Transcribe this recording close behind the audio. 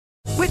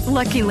With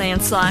Lucky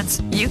Land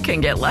Slots, you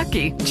can get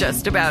lucky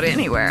just about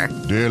anywhere.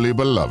 Dearly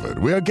beloved,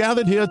 we are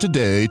gathered here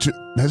today to...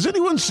 Has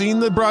anyone seen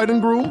the bride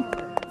and groom?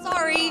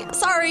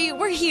 Sorry,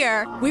 we're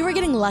here. We were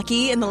getting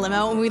lucky in the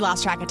limo and we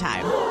lost track of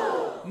time.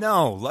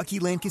 No, Lucky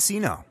Land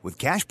Casino, with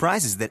cash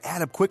prizes that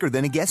add up quicker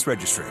than a guest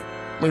registry.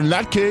 In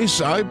that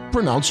case, I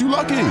pronounce you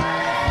lucky.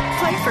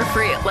 Play for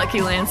free at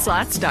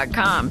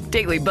LuckyLandSlots.com.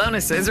 Daily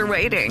bonuses are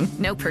waiting.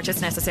 No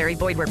purchase necessary.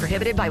 Void where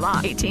prohibited by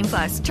law.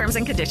 18+. Terms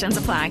and conditions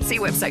apply. See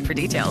website for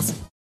details.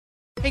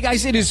 Hey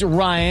guys, it is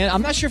Ryan.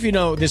 I'm not sure if you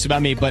know this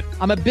about me, but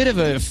I'm a bit of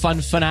a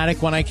fun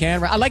fanatic when I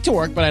can. I like to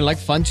work, but I like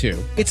fun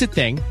too. It's a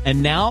thing.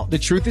 And now the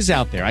truth is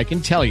out there. I can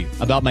tell you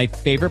about my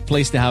favorite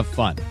place to have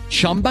fun.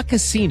 Chumba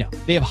Casino.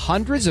 They have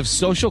hundreds of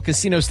social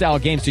casino style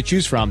games to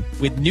choose from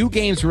with new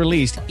games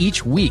released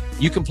each week.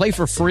 You can play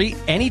for free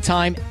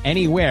anytime,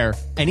 anywhere.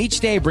 And each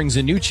day brings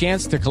a new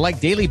chance to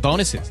collect daily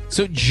bonuses.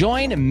 So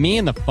join me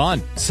in the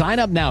fun. Sign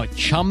up now at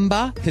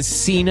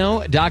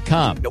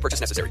ChumbaCasino.com. No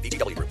purchase necessary.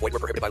 VGW. Void where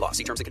prohibited by law.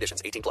 See terms and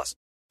conditions. 18+.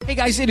 Hey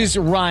guys, it is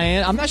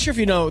Ryan. I'm not sure if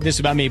you know this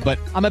about me, but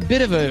I'm a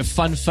bit of a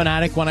fun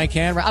fanatic when I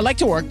can. I like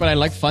to work, but I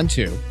like fun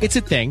too. It's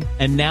a thing.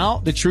 And now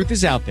the truth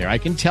is out there. I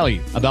can tell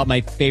you about my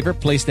favorite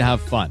place to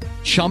have fun.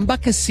 Chumba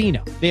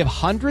Casino. They have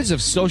hundreds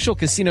of social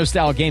casino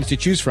style games to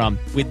choose from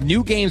with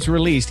new games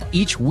released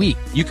each week.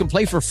 You can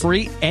play for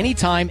free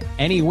anytime,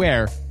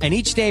 anywhere. And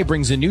each day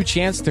brings a new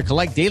chance to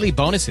collect daily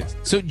bonuses.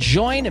 So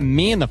join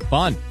me in the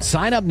fun.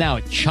 Sign up now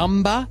at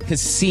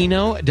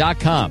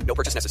ChumbaCasino.com. No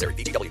purchase necessary.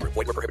 VGW. Void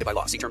where prohibited by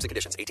law. See terms and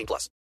conditions.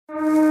 18+.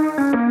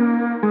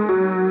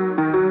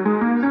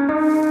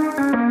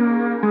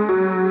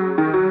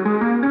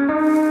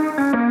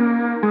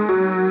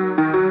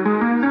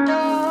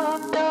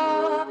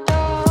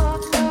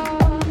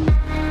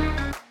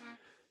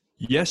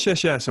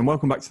 Yes, and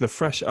welcome back to the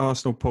Fresh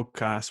Arsenal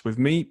podcast with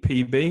me,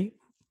 PB.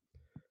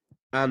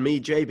 And me,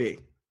 JB.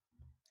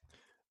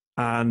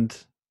 And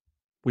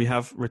we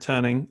have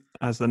returning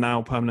as the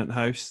now permanent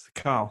host,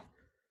 Carl.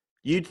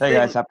 Hey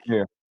guys, happy New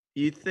Year.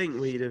 You'd think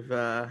we'd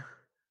have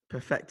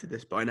perfected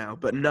this by now,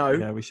 but no.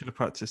 Yeah, we should have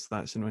practiced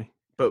that, shouldn't we?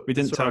 But we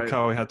didn't tell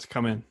Carl he had to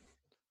come in.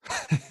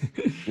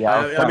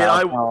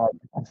 I was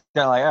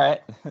all right.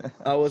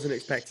 I wasn't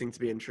expecting to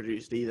be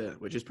introduced either,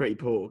 which is pretty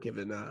poor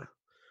given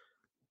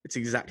it's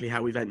exactly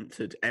how we've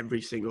entered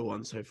every single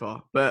one so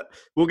far. But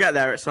we'll get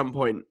there at some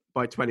point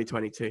by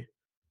 2022.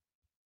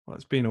 Well,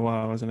 it's been a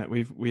while, hasn't it?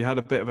 We had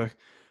a bit of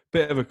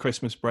a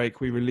Christmas break.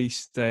 We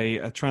released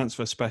a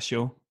transfer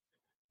special,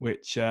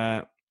 which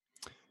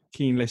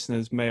keen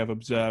listeners may have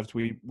observed.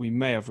 We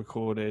may have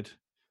recorded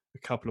a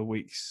couple of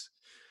weeks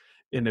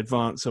in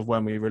advance of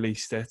when we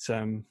released it,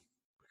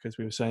 because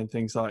we were saying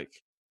things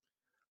like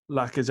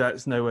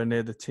Lacazette's nowhere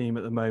near the team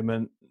at the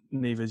moment,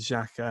 neither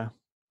Xhaka.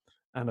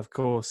 And of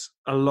course,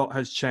 a lot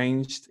has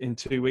changed in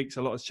 2 weeks.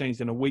 A lot has changed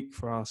in a week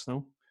for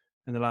Arsenal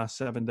in the last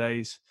 7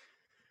 days.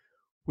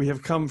 We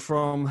have come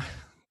from,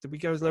 did we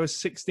go as low as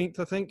 16th,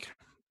 I think,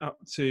 up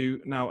to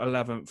now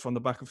 11th on the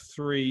back of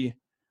 3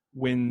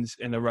 wins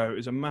in a row. It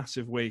was a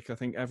massive week. I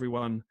think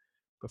everyone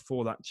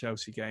before that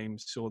Chelsea game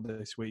saw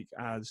this week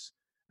as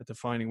a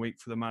defining week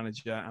for the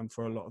manager and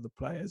for a lot of the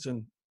players.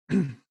 And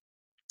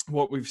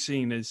what we've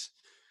seen is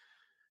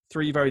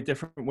 3 very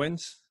different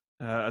wins.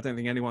 I don't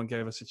think anyone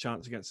gave us a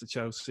chance against the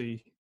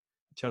Chelsea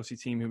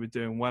team who were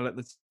doing well at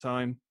the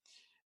time.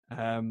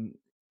 Then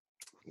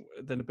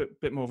a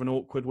bit more of an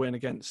awkward win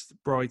against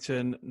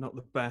Brighton, not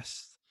the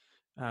best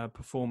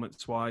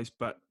performance-wise,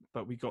 but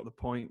we got the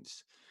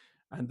points.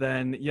 And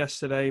then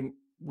yesterday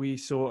we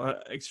saw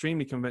an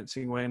extremely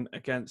convincing win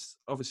against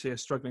obviously a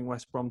struggling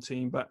West Brom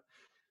team, but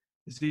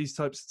it's these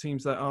types of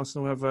teams that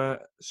Arsenal have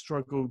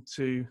struggled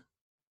to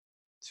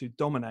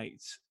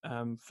dominate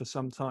for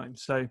some time.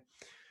 So,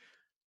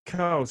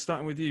 Carl,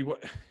 starting with you,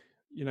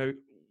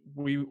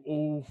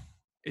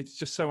 it's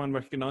just so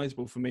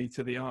unrecognisable for me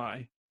to the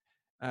eye,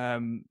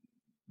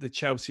 the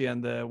Chelsea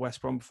and the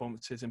West Brom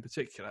performances in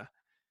particular.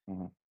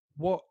 Mm-hmm.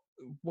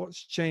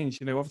 What's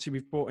changed? Obviously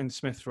we've brought in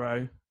Smith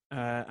Rowe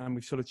and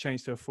we've sort of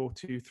changed to a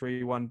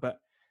 4-2-3-1, but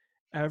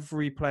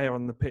every player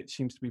on the pitch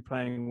seems to be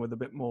playing with a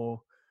bit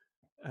more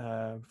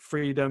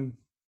freedom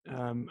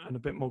and a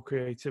bit more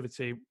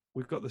creativity.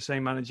 We've got the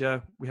same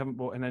manager. We haven't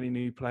brought in any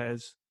new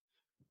players.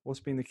 What's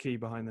been the key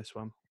behind this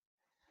one?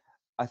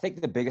 I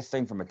think the biggest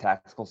thing from a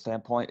tactical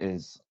standpoint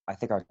is I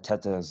think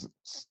Arteta has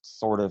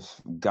sort of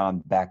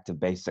gone back to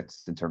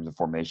basics in terms of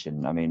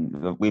formation. I mean,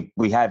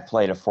 we had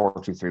played a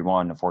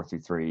 4-2-3-1, a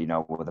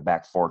 4-2-3, with a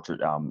back four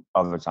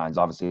other times.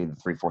 Obviously, the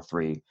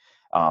 3-4-3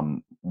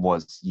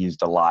 was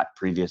used a lot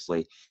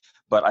previously.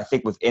 But I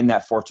think within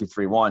that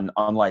 4-2-3-1,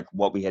 unlike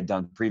what we had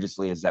done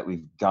previously, is that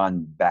we've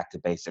gone back to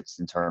basics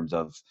in terms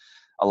of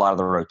a lot of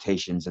the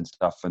rotations and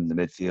stuff from the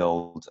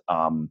midfield,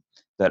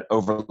 that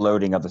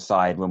overloading of the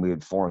side when we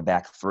would form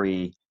back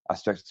 3,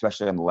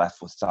 especially on the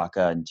left with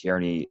Saka and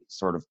Tierney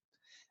sort of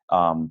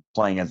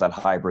playing as that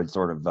hybrid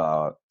sort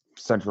of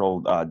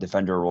central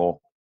defender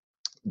role.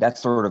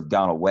 That's sort of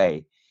gone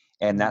away.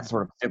 And that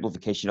sort of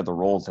simplification of the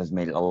roles has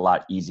made it a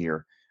lot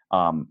easier.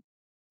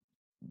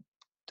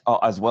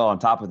 as well, on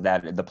top of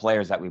that, the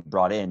players that we've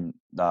brought in,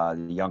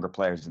 the younger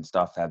players and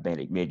stuff, have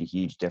made a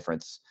huge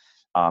difference,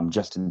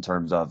 just in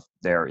terms of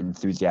their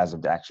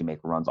enthusiasm to actually make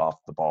runs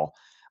off the ball.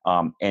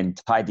 And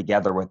tied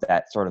together with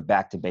that sort of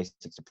back to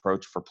basics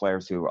approach for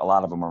players who, a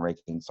lot of them are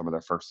making some of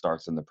their first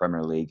starts in the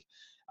Premier League.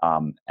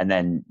 And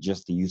then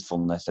just the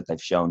youthfulness that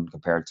they've shown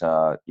compared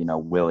to,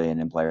 Willian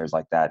and players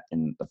like that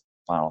in the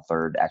final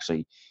third,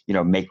 actually,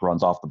 make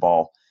runs off the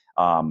ball,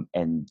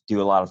 and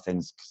do a lot of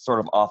things sort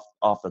of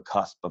off the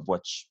cusp of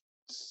which,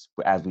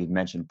 as we've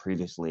mentioned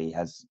previously,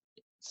 has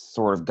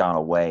sort of gone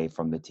away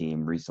from the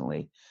team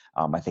recently.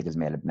 I think has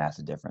made a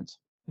massive difference.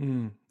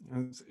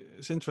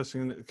 It's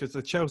interesting because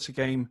the Chelsea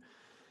game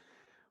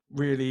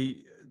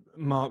really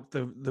marked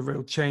the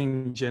real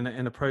change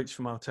in approach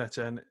from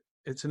Arteta, and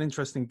it's an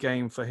interesting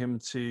game for him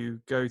to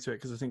go to it,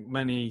 because I think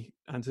many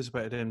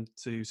anticipated him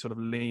to sort of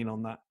lean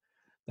on that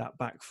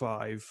back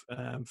five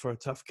for a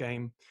tough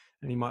game,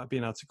 and he might have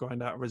been able to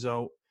grind out a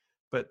result.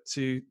 But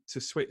to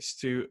switch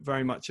to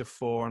very much a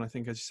 4, and I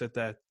think, as you said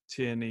there,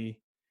 Tierney,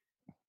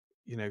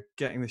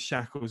 getting the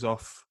shackles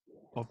off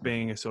of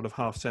being a sort of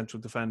half central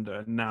defender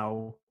and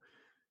now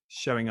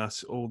showing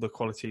us all the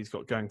quality he's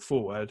got going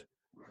forward,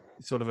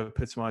 it sort of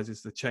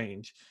epitomises the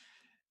change.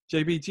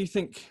 JB, do you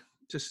think,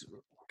 just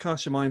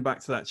cast your mind back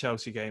to that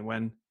Chelsea game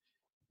when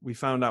we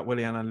found out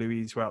Willian and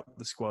Luiz were out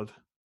the squad,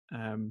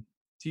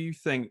 do you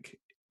think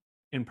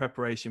in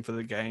preparation for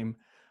the game,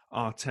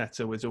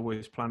 Arteta was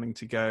always planning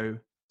to go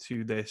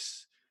to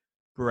this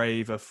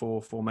braver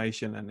 4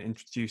 formation and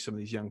introduce some of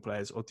these young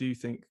players? Or do you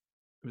think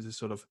it was a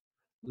sort of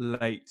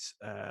late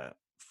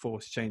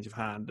forced change of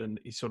hand and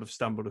he sort of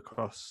stumbled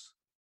across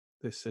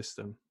this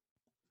system?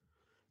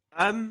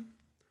 I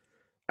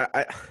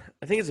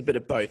think it's a bit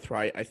of both,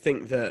 right? I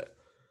think that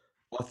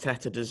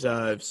Arteta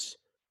deserves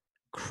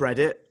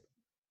credit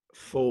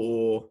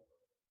for,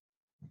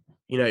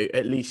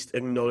 at least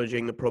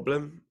acknowledging the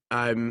problem.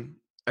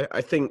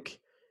 I think,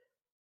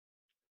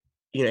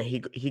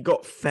 he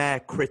got fair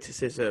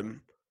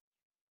criticism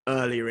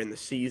earlier in the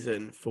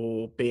season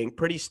for being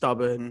pretty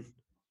stubborn.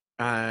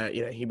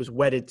 He was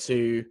wedded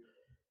to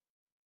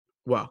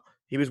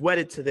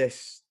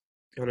this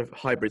kind of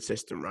hybrid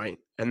system, right?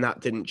 And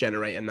that didn't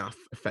generate enough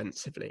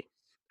offensively.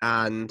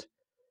 And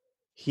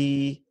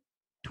he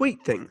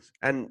tweaked things,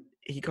 and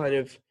he kind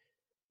of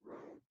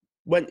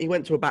went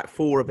to a back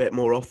 4 a bit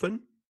more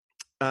often.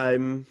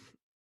 And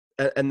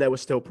there were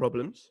still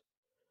problems,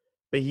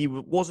 but he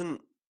wasn't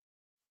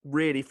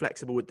really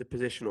flexible with the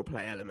positional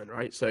play element,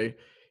 right? So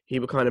he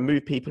would kind of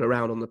move people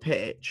around on the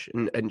pitch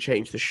and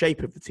change the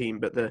shape of the team,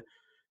 but the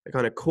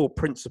kind of core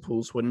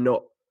principles were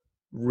not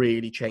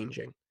really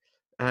changing.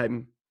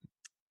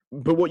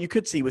 But what you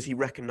could see was he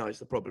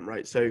recognized the problem,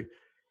 right? So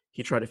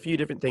he tried a few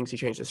different things. He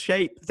changed the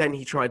shape. Then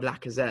he tried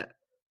Lacazette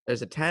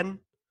as a 10,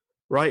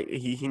 right?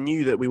 He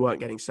knew that we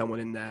weren't getting someone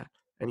in there,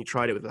 and he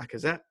tried it with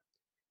Lacazette.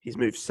 He's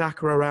moved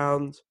Saka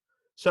around.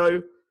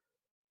 So,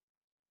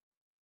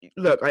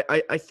 look,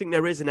 I think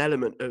there is an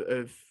element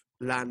of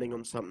landing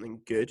on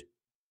something good.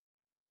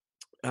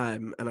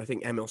 And I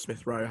think Emil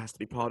Smith-Rowe has to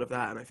be part of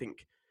that. And I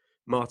think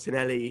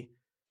Martinelli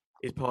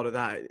is part of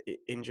that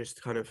in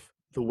just kind of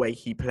the way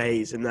he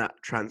plays, and that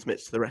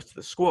transmits to the rest of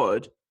the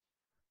squad.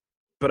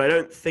 But I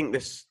don't think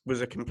this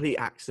was a complete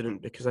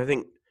accident, because I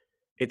think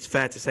it's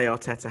fair to say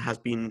Arteta has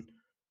been,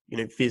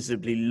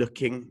 visibly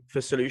looking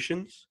for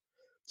solutions.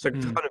 So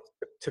kind of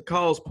to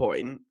Carl's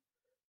point,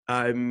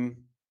 I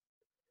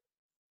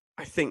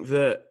think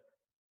that,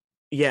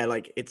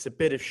 it's a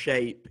bit of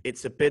shape.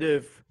 It's a bit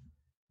of,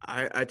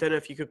 I don't know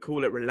if you could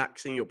call it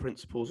relaxing your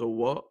principles or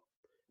what.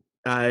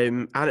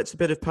 And it's a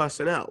bit of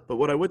personnel. But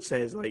what I would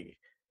say is,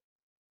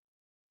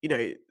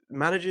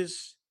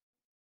 managers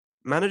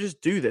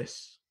do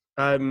this.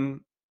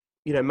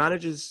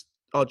 Managers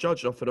are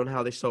judged often on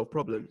how they solve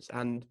problems.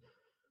 And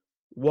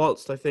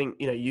whilst I think,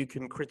 you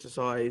can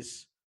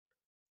criticize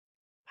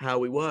how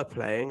we were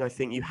playing, I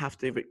think you have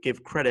to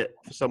give credit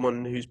for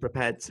someone who's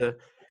prepared to,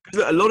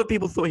 because a lot of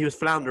people thought he was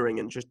floundering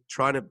and just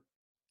trying to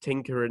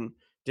tinker and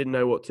didn't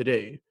know what to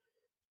do.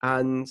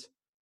 And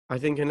I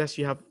think unless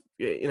you have,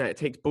 it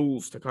takes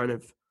balls to kind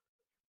of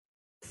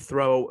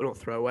not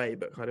throw away,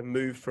 but kind of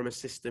move from a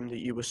system that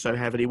you were so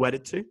heavily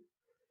wedded to.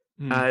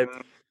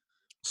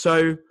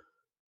 So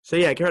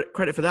yeah,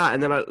 credit for that.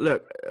 And then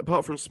look,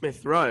 apart from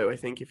Smith-Rowe, I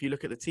think if you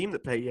look at the team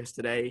that played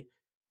yesterday,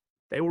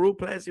 they were all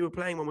players who were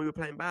playing when we were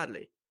playing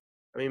badly.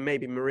 I mean,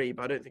 maybe Marie,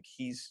 but I don't think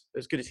he's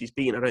as good as he's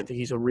been. I don't think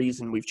he's a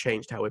reason we've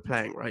changed how we're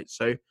playing, right?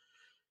 So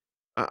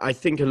I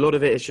think a lot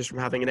of it is just from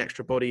having an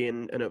extra body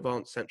in an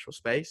advanced central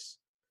space.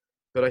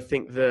 But I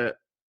think that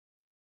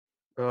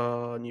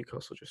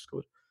Newcastle just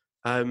scored.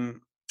 I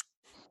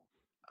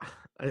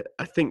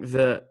think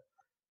that,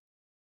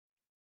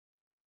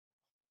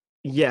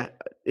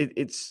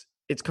 it's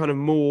kind of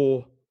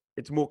more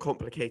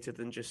complicated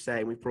than just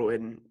saying we've brought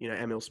in,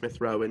 Emil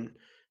Smith-Rowe and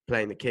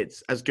playing the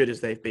kids as good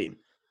as they've been,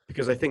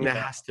 because I think there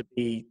has to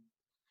be,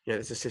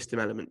 there's a system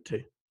element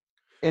too.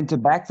 And to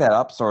back that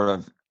up, sort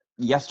of,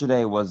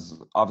 yesterday was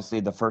obviously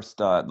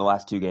the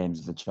last two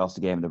games, the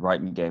Chelsea game, the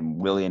Brighton game.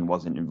 Willian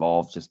wasn't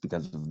involved just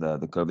because of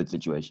the COVID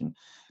situation.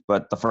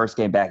 But the first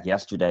game back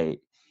yesterday,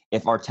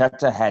 if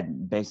Arteta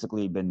had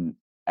basically been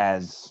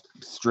as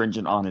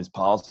stringent on his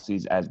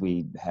policies as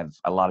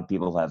a lot of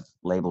people have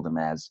labeled him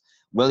as,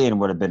 Willian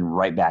would have been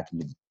right back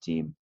into the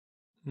team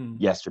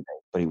yesterday,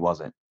 but he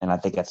wasn't. And I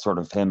think that's sort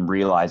of him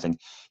realizing,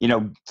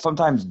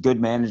 sometimes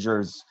good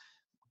managers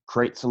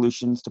create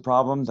solutions to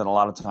problems, and a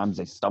lot of times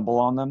they stumble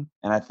on them.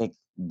 And I think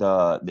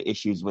the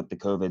issues with the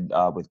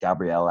COVID, with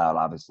Gabriel out,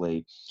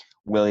 obviously,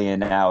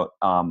 Willian out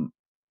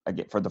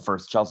again for the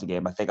first Chelsea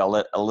game, I think a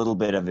little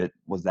bit of it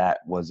was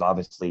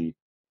obviously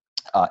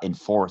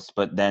enforced,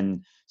 but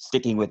then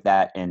sticking with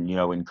that and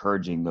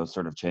encouraging those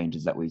sort of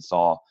changes that we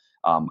saw,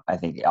 I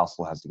think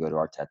also has to go to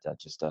Arteta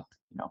just to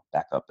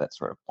back up that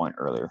sort of point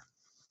earlier.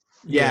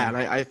 Yeah, and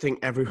I think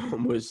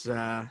everyone was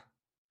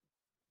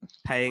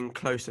paying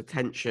close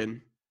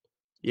attention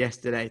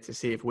yesterday to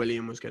see if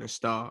Willian was going to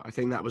start. I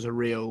think that was a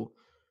real.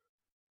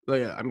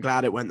 I'm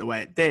glad it went the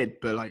way it did,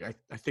 but I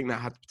think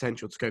that had the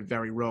potential to go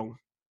very wrong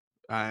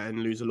and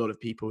lose a lot of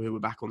people who were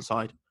back on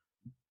side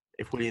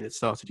if Willian had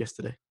started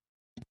yesterday.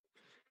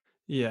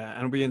 Yeah, and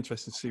it'll be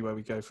interesting to see where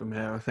we go from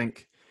here. I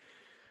think,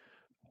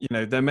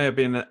 there may have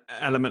been an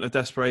element of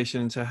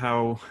desperation into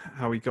how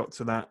he got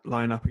to that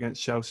lineup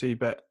against Chelsea,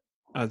 but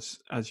as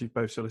you've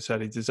both sort of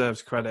said, he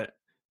deserves credit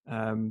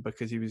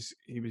because he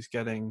was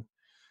getting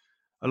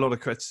a lot of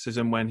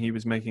criticism when he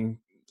was making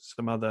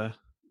some other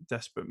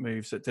desperate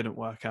moves that didn't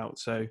work out.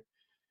 So,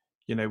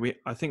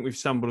 I think we've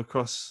stumbled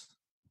across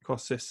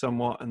this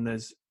somewhat, and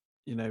there's,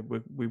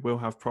 we will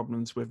have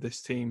problems with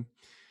this team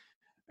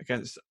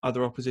against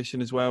other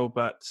opposition as well.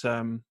 But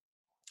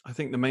I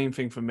think the main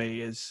thing for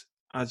me is,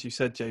 as you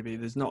said, JB,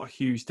 there's not a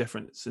huge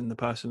difference in the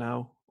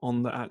personnel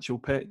on the actual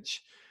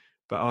pitch.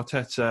 But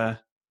Arteta,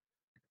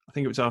 I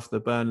think it was after the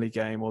Burnley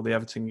game or the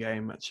Everton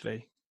game,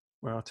 actually,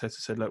 where Arteta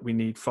said, look, we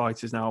need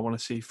fighters now. I want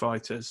to see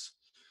fighters,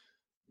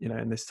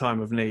 in this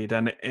time of need.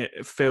 And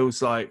it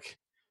feels like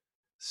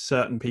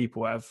certain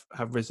people have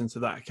risen to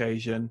that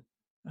occasion.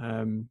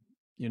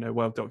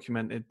 Well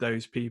documented,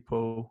 those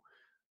people,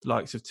 the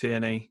likes of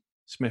Tierney,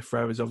 Smith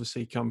Rowe has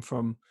obviously come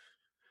from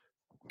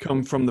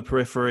the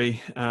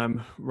periphery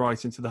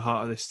right into the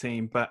heart of this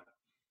team. But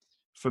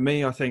for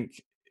me, I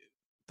think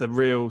the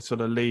real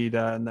sort of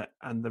leader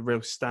and the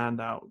real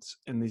standout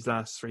in these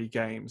last three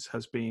games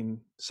has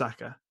been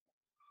Saka.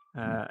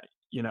 A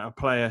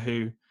player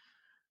who,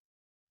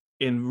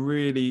 in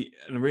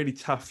a really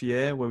tough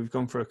year where we've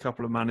gone through a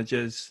couple of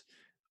managers,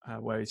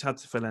 where he's had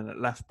to fill in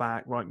at left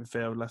back, right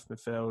midfield, left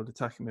midfield,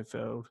 attacking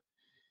midfield,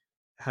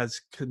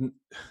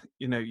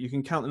 you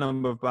can count the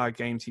number of bad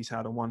games he's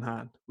had on one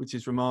hand, which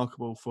is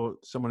remarkable for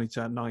someone who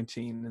turned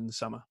 19 in the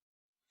summer.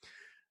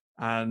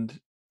 And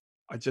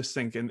I just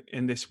think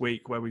in this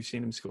week where we've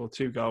seen him score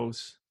 2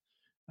 goals,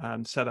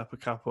 set up a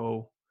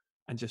couple,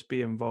 and just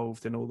be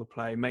involved in all the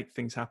play, make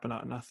things happen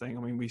out of nothing.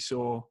 I mean, we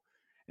saw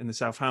in the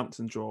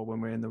Southampton draw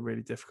when we were in the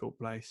really difficult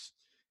place,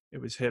 it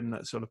was him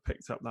that sort of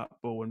picked up that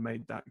ball and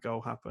made that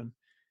goal happen.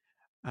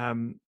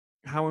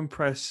 How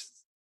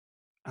impressed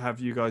have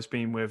you guys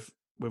been with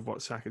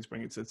what Saka's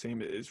bringing to the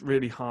team? It's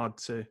really hard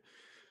to,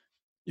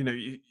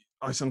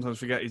 I sometimes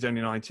forget he's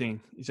only 19.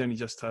 He's only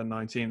just turned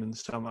 19 in the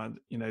summer.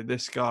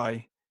 This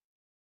guy,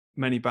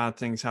 many bad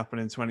things happen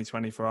in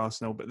 2020 for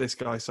Arsenal, but this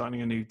guy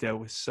signing a new deal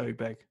was so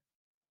big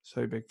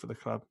for the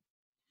club.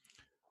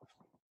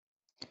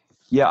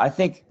 Yeah, I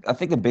think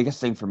the biggest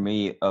thing for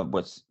me of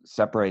what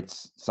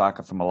separates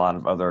Saka from a lot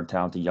of other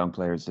talented young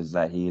players is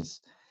that he's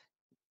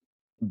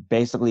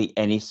basically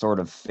any sort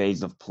of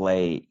phase of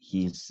play,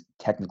 he's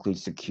technically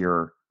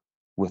secure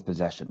with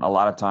possession. A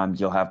lot of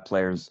times you'll have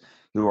players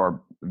who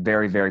are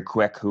very, very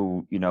quick,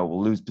 who,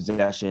 will lose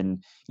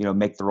possession,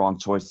 make the wrong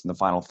choice in the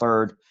final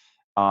third.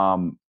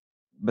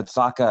 But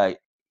Saka,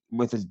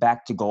 with his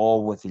back to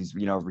goal, with his,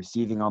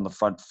 receiving on the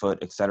front foot,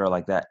 et cetera,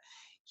 like that,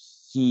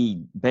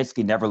 he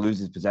basically never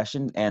loses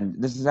possession. And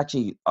this is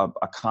actually a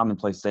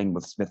commonplace thing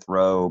with Smith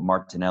Rowe,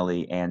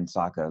 Martinelli, and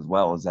Saka as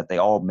well, is that they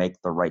all make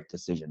the right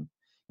decision.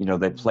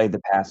 They play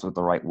the pass with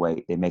the right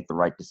weight. They make the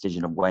right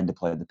decision of when to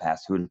play the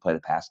pass, who to play the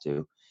pass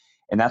to.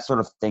 And that sort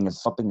of thing is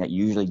something that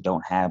you usually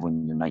don't have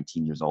when you're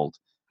 19 years old.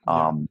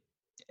 Yeah.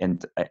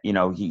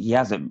 He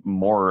has it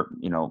more,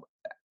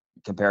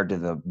 compared to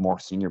the more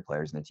senior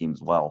players in the team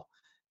as well.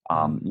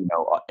 And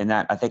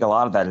that, I think a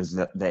lot of that is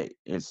that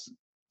is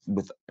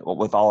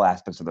with all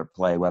aspects of their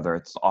play, whether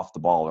it's off the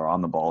ball or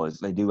on the ball, is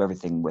they do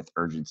everything with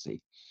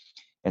urgency.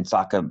 And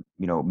Saka,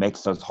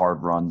 makes those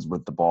hard runs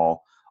with the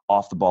ball,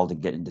 off the ball, to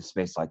get into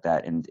space like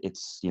that. And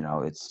it's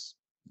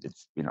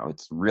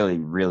really,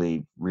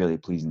 really, really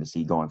pleasing to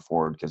see going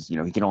forward, because,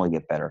 he can only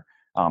get better.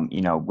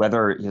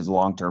 Whether his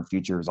long-term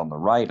future is on the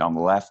right, on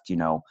the left,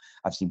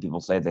 I've seen people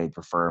say they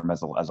prefer him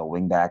as a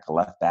wing back, a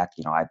left back.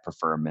 I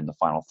prefer him in the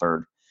final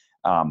third.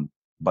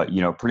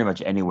 But pretty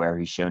much anywhere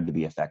he's shown to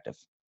be effective.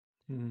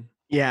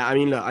 Yeah, I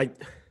mean, look,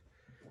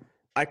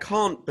 I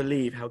can't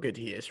believe how good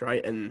he is,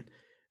 right? And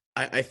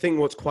I think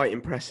what's quite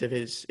impressive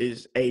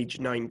is age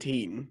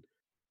 19.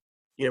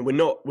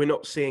 we're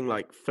not seeing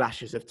like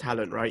flashes of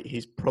talent, right?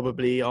 He's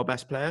probably our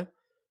best player,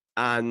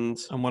 and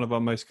one of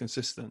our most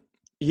consistent.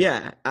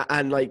 Yeah,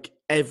 and like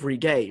every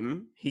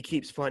game, he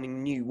keeps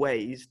finding new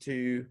ways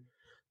to,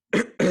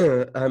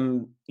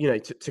 to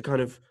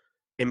kind of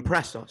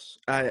impress us.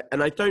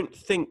 And I don't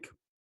think,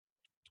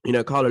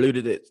 Carl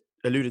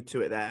alluded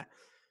to it there.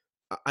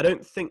 I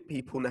don't think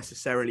people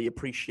necessarily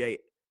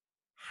appreciate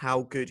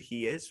how good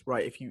he is,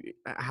 right?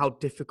 How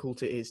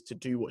difficult it is to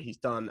do what he's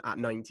done at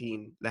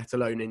 19, let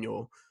alone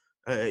in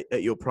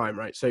at your prime,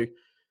 right? So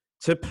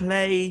to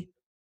play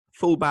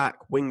fullback,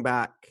 wing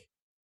back,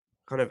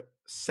 kind of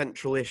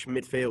central-ish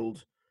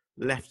midfield,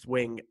 left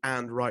wing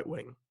and right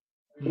wing,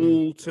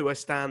 all to a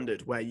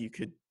standard where you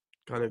could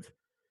kind of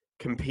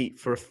compete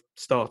for a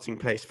starting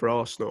place for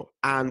Arsenal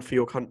and for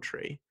your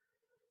country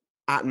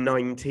at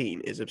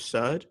 19 is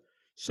absurd.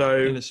 So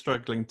in a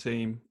struggling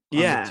team,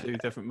 yeah, under 2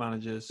 different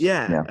managers.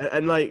 Yeah.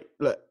 And like,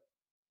 look,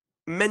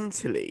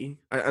 mentally,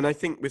 and I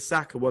think with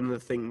Saka, one of the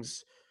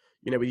things,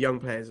 with young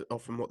players,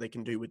 often what they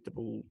can do with the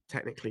ball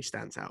technically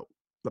stands out.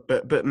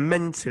 But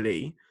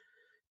mentally,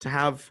 to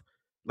have,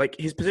 like,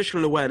 his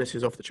positional awareness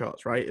is off the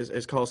charts, right?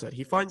 As Carl said,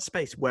 he finds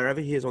space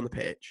wherever he is on the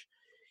pitch.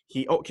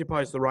 He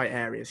occupies the right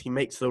areas. He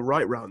makes the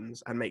right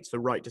runs and makes the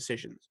right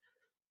decisions.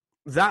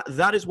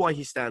 That is why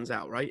he stands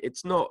out, right?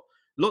 It's not,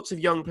 lots of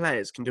young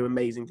players can do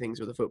amazing things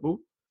with the football,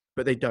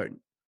 but they don't,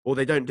 or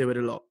they don't do it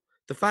a lot.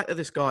 The fact that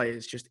this guy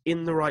is just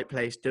in the right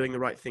place, doing the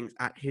right things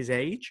at his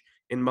age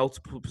in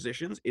multiple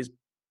positions is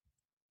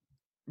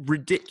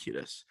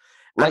ridiculous.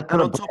 And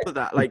on top of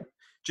that, like,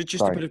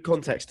 just a bit of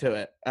context to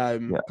it,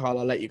 Carl,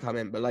 I'll let you come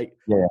in. But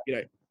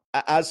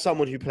as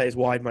someone who plays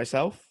wide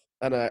myself,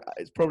 and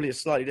it's probably a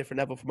slightly different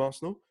level from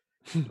Arsenal,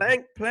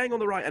 playing on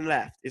the right and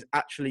left is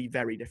actually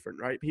very different,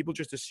 right? People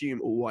just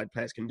assume all wide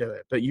players can do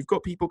it, but you've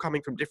got people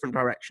coming from different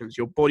directions.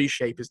 Your body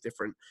shape is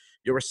different.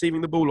 You're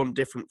receiving the ball on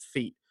different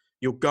feet.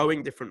 You're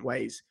going different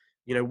ways.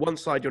 One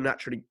side you're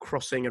naturally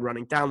crossing and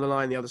running down the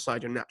line. The other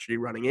side you're naturally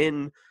running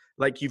in.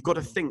 Like, you've got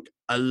to think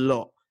a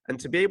lot, and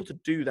to be able to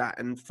do that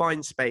and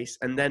find space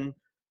and then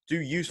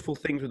do useful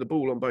things with the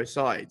ball on both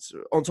sides,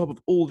 on top of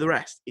all the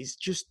rest, is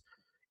just,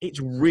 it's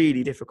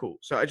really difficult.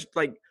 So I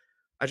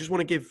just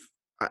want to give,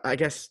 I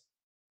guess,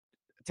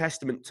 a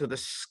testament to the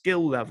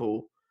skill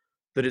level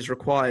that is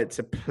required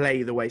to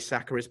play the way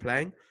Saka is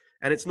playing.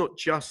 And it's not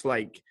just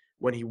like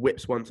when he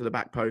whips one to the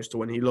back post or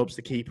when he lobs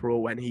the keeper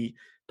or when he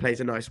plays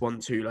a nice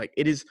 1-2. Like,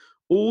 it is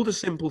all the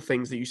simple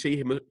things that you see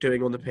him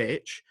doing on the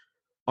pitch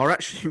are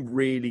actually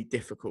really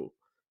difficult.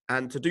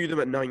 And to do them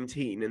at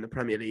 19 in the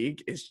Premier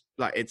League is,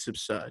 like, it's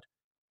absurd.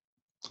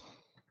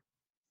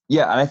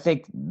 Yeah, and I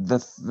think the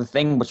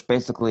thing which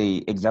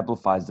basically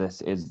exemplifies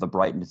this is the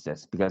Brighton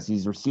assist, because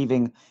he's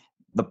receiving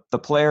the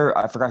player,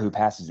 I forgot who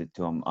passes it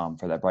to him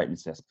for that Brighton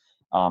assist,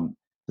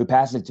 who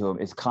passes it to him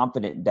is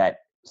confident that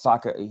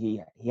Saka,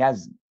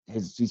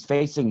 he's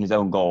facing his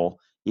own goal.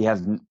 He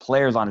has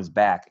players on his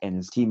back, and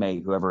his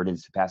teammate, whoever it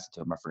is who passed it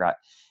to him, I forgot,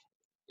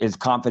 is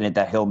confident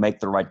that he'll make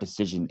the right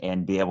decision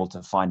and be able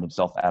to find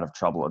himself out of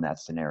trouble in that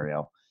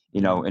scenario.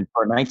 And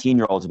for a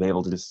 19-year-old to be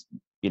able to just,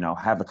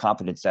 have the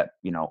confidence that,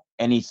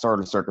 any sort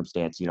of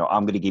circumstance,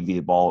 I'm going to give you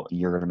the ball,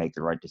 you're going to make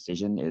the right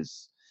decision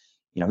is,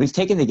 he's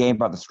taking the game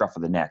by the scruff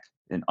of the neck,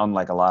 and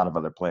unlike a lot of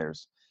other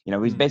players.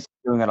 He's basically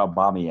doing what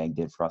Aubameyang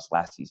did for us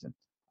last season.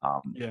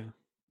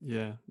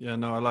 Yeah.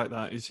 No, I like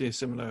that. You see a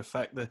similar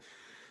effect. The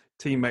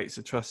teammates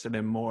are trusting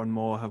him more and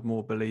more, have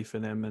more belief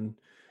in him, and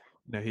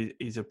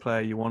he's a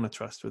player you want to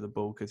trust with the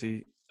ball because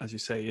he, as you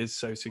say, is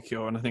so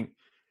secure. And I think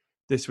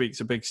this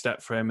week's a big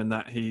step for him in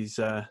that he's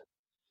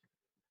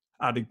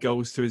added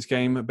goals to his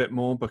game a bit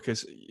more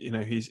because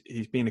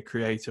he's been a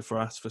creator for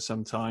us for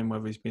some time,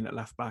 whether he's been at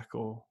left back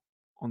or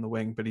on the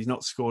wing, but he's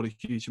not scored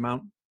a huge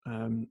amount,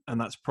 and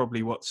that's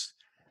probably what's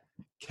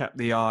kept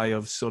the eye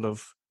of sort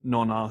of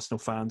non-Arsenal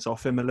fans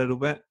off him a little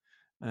bit.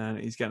 And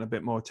he's getting a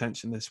bit more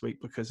attention this week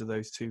because of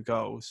those 2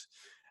 goals.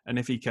 And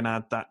if he can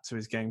add that to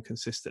his game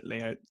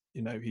consistently,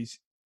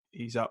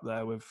 he's up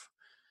there with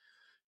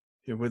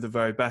the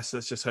very best.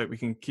 Let's just hope we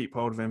can keep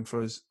hold of him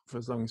for as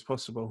long as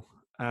possible.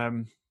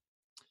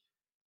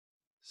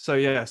 So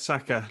yeah,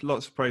 Saka,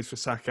 lots of praise for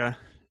Saka.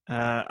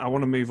 I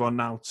want to move on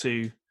now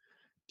to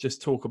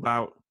just talk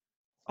about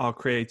our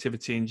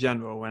creativity in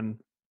general. And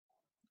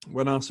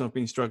when Arsenal have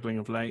been struggling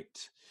of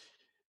late,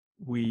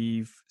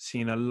 we've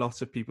seen a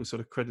lot of people sort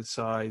of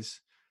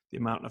criticise the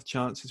amount of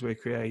chances we're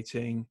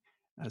creating,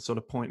 sort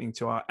of pointing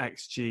to our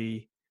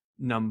XG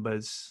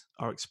numbers,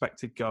 our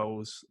expected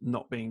goals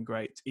not being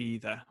great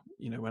either.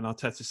 When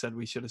Arteta said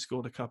we should have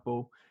scored a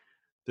couple,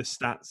 the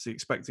stats, the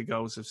expected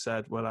goals have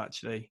said, well,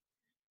 actually,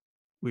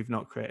 we've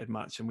not created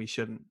much and we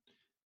shouldn't.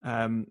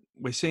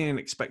 We're seeing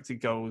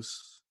expected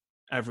goals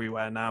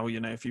everywhere now.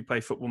 If you play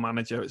Football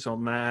Manager, it's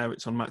on there.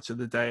 It's on Match of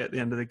the Day at the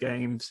end of the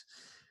games.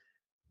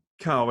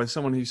 Carl, as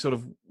someone who sort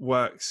of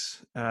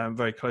works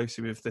very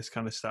closely with this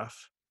kind of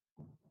stuff,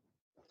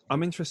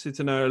 I'm interested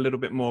to know a little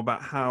bit more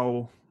about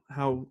how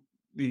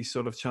these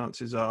sort of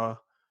chances are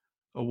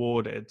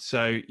awarded.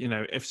 So,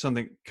 if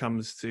something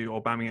comes to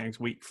Aubameyang's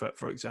weak foot,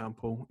 for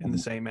example, in the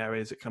same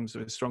area as it comes to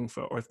his strong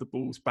foot, or if the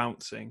ball's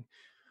bouncing,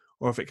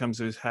 or if it comes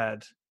to his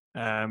head,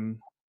 how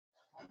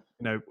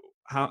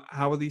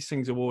are these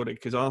things awarded?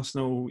 Because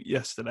Arsenal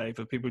yesterday,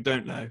 for people who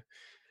don't know,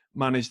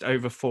 managed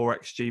over 4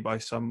 XG by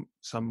some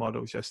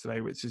models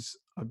yesterday, which is,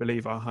 I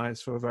believe, our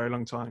highest for a very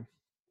long time.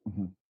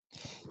 Mm-hmm.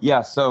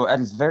 Yeah, so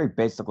at its very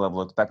basic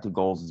level, expected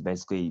goals is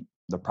basically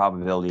the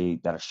probability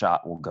that a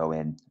shot will go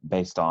in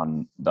based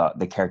on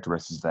the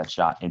characteristics of that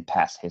shot in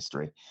past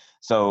history.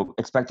 So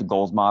expected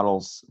goals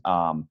models,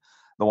 the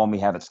one we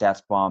have at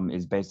StatsBomb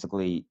is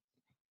basically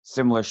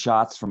similar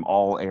shots from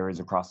all areas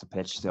across the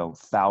pitch. So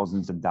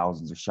thousands and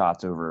thousands of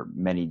shots over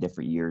many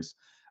different years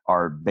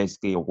are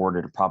basically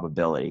awarded a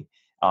probability.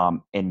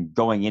 And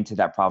going into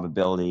that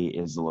probability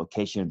is the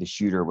location of the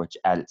shooter, which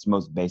at its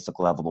most basic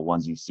level, the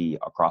ones you see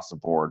across the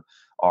board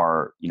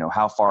are,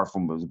 how far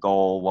from was the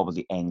goal, what was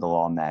the angle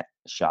on that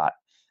shot,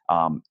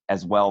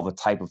 as well the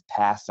type of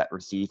pass that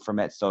received from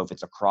it. So if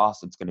it's a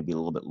cross, it's going to be a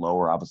little bit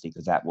lower, obviously,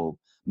 because that will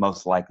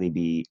most likely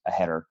be a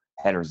header.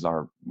 Headers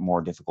are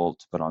more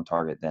difficult to put on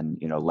target than,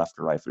 left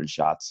or right-footed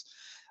shots.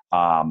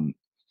 And,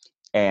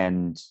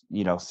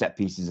 set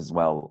pieces as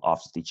well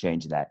obviously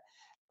change that.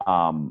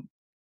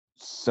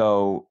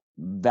 So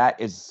that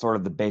is sort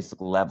of the basic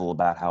level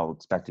about how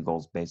expected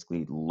goals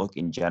basically look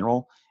in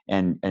general,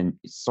 and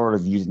sort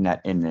of using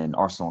that in an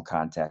Arsenal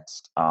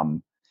context.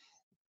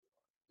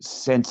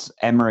 Since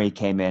Emery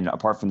came in,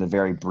 apart from the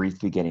very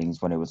brief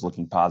beginnings when it was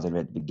looking positive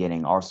at the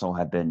beginning, Arsenal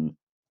have been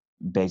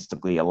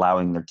basically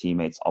allowing their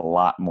teammates a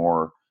lot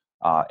more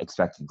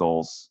expected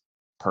goals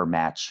per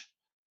match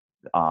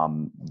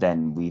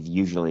than we've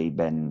usually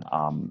been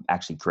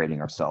actually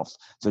creating ourselves.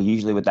 So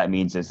usually what that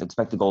means is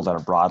expected goals at a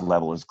broad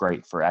level is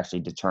great for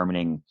actually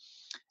determining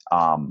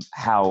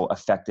how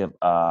effective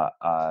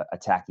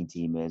attacking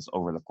team is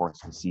over the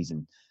course of the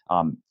season.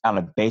 On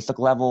a basic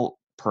level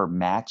per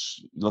match,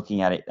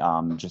 looking at it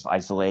just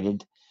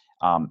isolated,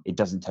 it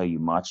doesn't tell you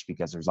much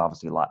because there's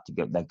obviously a lot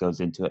that goes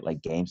into it,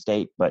 like game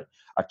state. But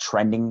a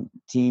trending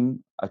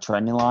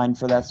line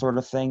for that sort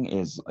of thing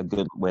is a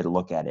good way to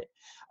look at it.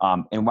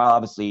 And while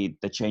obviously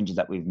the changes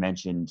that we've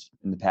mentioned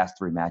in the past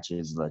 3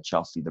 matches, the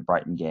Chelsea, the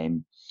Brighton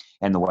game,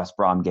 and the West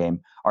Brom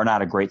game, are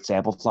not a great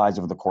sample size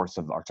over the course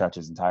of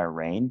Arteta's entire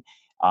reign,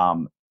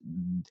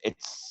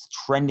 it's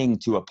trending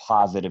to a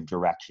positive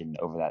direction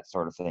over that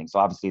sort of thing. So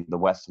obviously the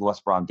West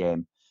Brom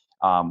game,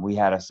 we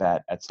had us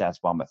at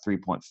StatsBomb at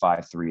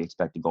 3.53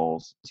 expected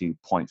goals to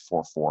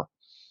 0.44.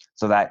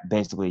 So that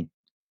basically,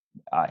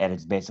 at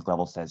its basic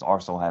level, says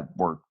Arsenal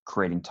were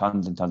creating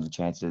tons and tons of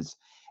chances,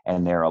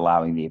 and they're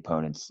allowing the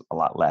opponents a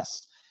lot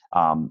less.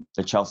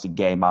 The Chelsea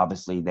game,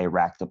 obviously, they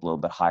racked up a little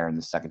bit higher in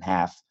the second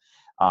half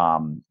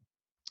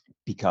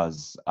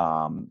because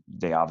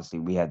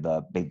we had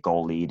the big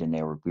goal lead, and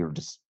we were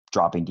just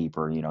dropping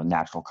deeper,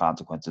 natural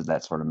consequences,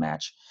 that sort of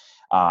match.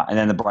 And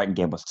then the Brighton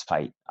game was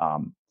tight.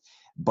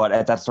 But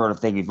at that sort of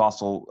thing,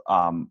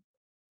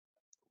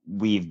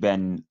 we've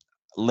been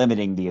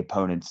limiting the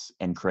opponents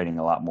and creating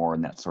a lot more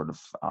in that sort of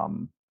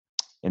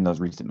in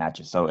those recent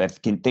matches. So if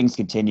things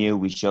continue,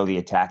 we show the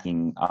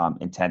attacking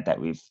intent that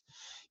we've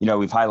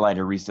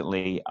highlighted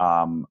recently.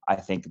 I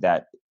think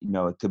that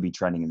it could be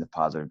trending in the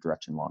positive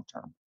direction long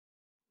term.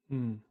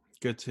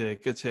 Good to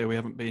hear. We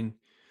haven't been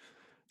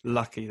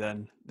lucky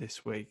then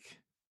this week.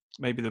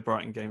 Maybe the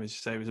Brighton game, as you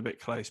say, was a bit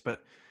close,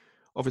 but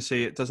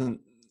obviously it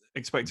doesn't.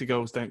 Expected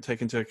goals don't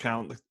take into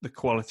account the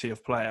quality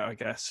of player, I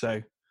guess.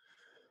 So,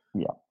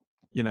 yeah,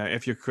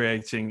 if you're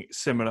creating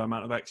similar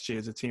amount of XG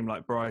as a team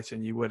like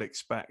Brighton, you would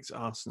expect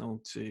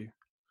Arsenal to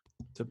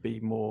be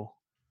more.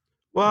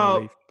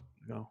 Well,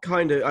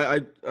 kind of.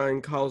 I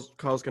Carl's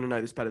going to know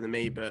this better than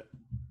me, but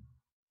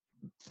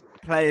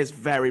players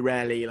very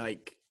rarely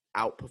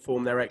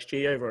outperform their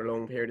XG over a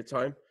long period of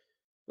time.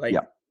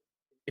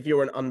 If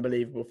you're an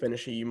unbelievable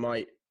finisher, you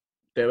might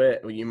do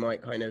it, or you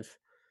might kind of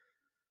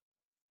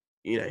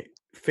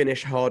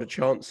finish harder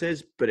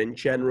chances, but in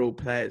general,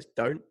 players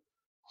don't.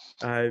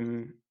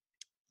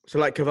 So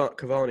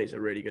Cavani is a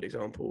really good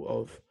example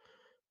of,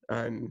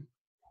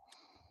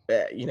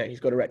 he's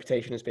got a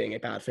reputation as being a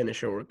bad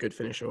finisher or a good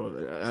finisher.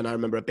 And I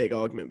remember a big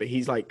argument, but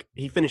he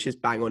finishes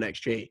bang on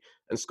XG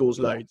and scores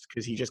loads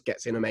because he just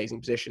gets in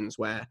amazing positions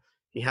where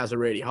he has a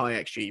really high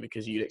XG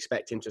because you'd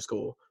expect him to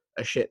score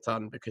a shit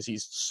ton because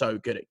he's so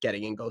good at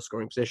getting in goal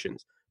scoring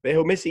positions. But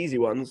he'll miss easy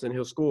ones and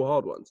he'll score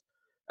hard ones.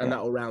 And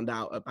that will round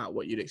out about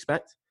what you'd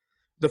expect.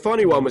 The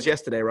funny one was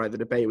yesterday, right? The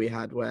debate we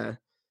had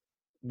where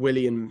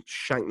Willian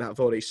shanked that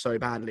volley so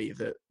badly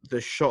that the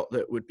shot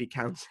that would be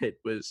counted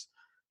was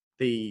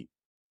when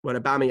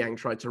Aubameyang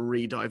tried to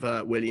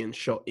re-divert Willian's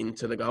shot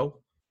into the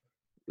goal.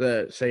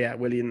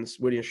 Willian's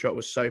shot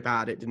was so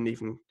bad it didn't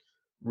even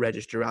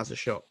register as a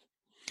shot.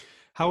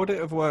 How would it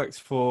have worked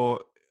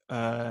for?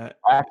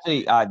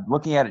 Actually,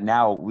 looking at it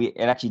now, it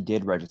actually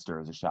did register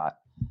as a shot.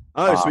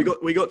 Oh, so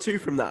we got 2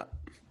 from that.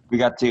 We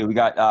got 2. We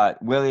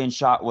got Willian's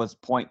shot was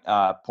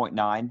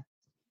 0.9,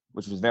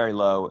 which was very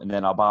low, and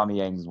then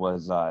Aubameyang's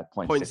was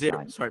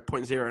 0.69.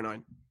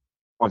 0.09.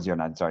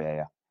 109. Sorry,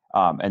 yeah.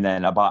 And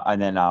then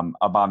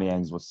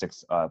Aubameyang's was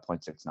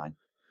 6.69.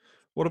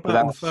 What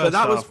about in the first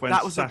half when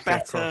that was Saka a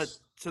better.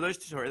 crossed? So those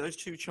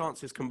two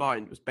chances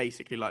combined was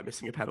basically like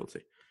missing a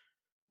penalty.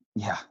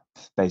 Yeah,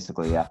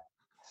 basically, yeah.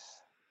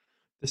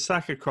 The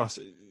Saka cross,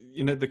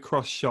 the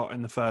cross shot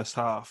in the first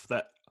half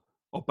that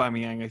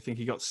Aubameyang, I think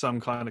he got some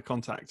kind of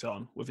contact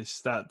on with his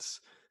studs.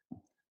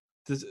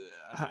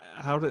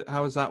 How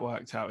has that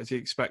worked out? Is he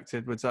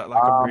expected? Was that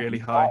like a really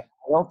high?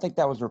 I don't think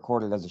that was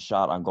recorded as a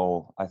shot on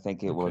goal. I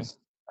think it was.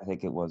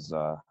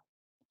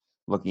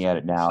 Looking at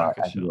it now,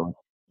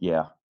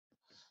 yeah.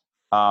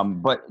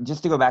 But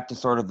just to go back to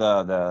sort of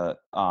the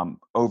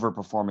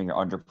overperforming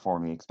or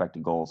underperforming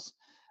expected goals,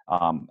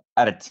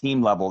 at a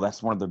team level,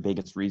 that's one of the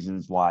biggest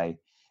reasons why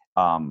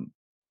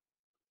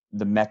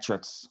the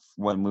metrics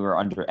when we were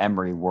under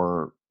Emery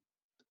were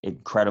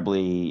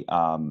incredibly.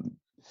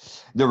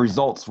 The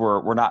results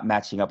were not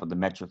matching up with the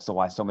metrics, so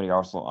why so many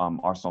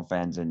Arsenal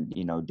fans and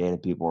data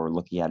people are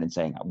looking at it and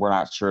saying we're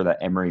not sure that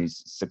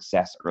Emery's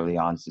success early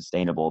on is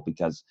sustainable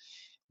because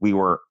we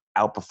were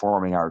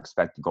outperforming our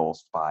expected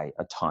goals by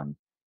a ton.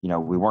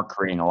 We weren't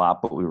creating a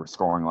lot, but we were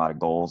scoring a lot of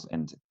goals.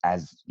 And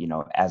as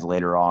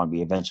later on,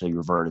 we eventually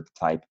reverted the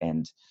type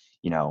and,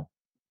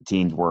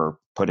 teams were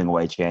putting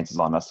away chances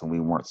on us and we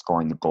weren't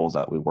scoring the goals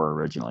that we were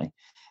originally.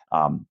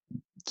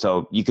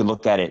 So you can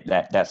look at it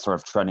that sort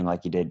of trending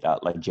like you did,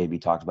 like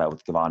JB talked about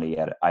with Cavani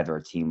at either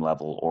a team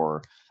level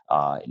or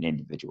an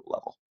individual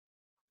level.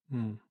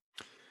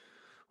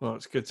 Well,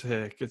 it's good to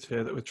hear. Good to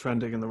hear that we're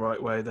trending in the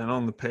right way then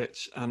on the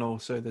pitch, and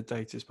also the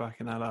data's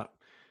backing that up.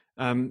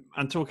 And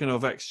talking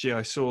of XG,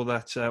 I saw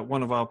that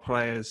one of our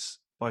players,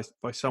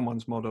 by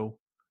someone's model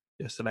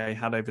yesterday,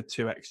 had over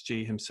 2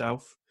 XG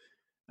himself,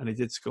 and he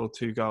did score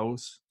 2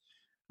 goals,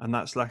 and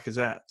that's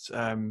Lacazette.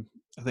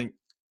 I think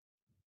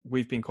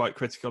we've been quite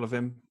critical of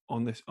him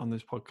on this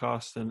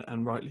podcast,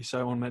 and rightly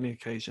so on many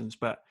occasions.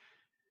 But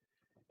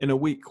in a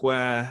week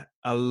where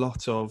a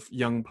lot of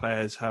young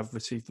players have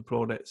received the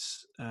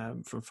plaudits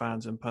from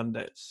fans and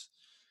pundits,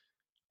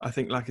 I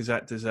think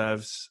Lacazette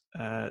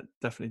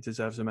definitely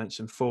deserves a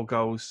mention. 4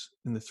 goals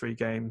in the 3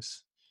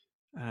 games.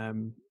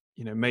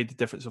 Made the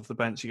difference off the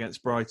bench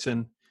against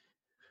Brighton.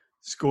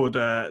 Scored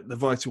the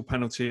vital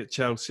penalty at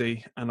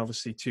Chelsea, and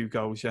obviously 2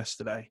 goals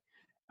yesterday.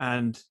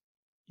 And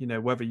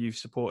whether you've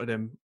supported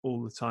him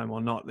all the time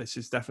or not, this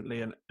is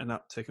definitely an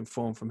uptick in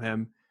form from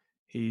him.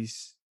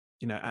 He's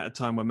at a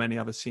time where many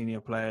other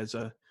senior players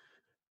are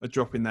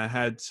dropping their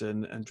heads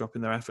and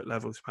dropping their effort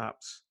levels,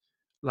 perhaps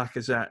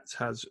Lacazette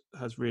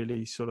has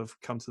really sort of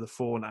come to the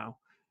fore now.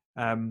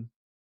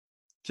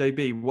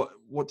 JB,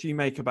 what do you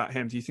make about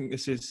him? Do you think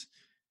this is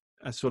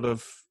a sort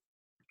of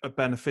a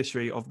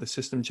beneficiary of the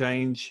system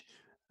change,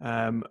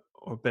 or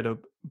a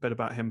bit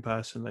about him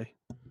personally?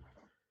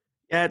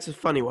 Yeah, it's a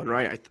funny one,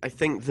 right? I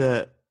think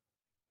that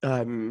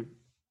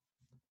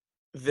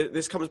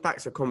this comes back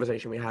to a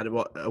conversation we had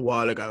a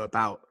while ago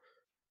about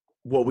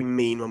what we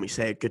mean when we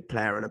say a good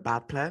player and a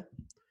bad player.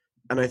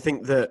 And I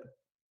think that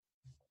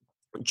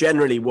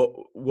generally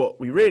what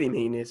we really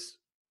mean is,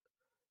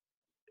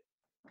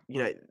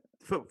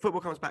 football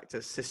comes back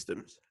to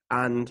systems,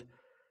 and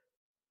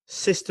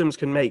systems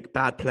can make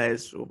bad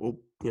players or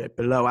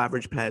below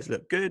average players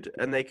look good,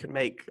 and they can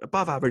make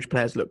above average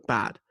players look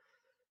bad.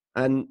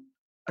 And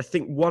I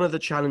think one of the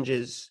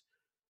challenges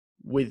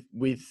with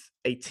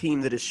a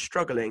team that is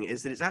struggling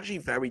is that it's actually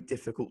very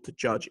difficult to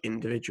judge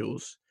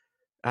individuals.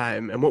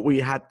 And what we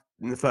had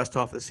in the first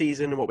half of the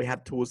season and what we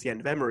had towards the end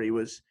of Emery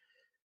was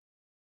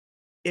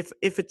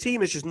if a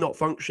team is just not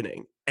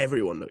functioning,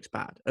 everyone looks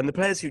bad. And the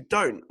players who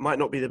don't might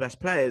not be the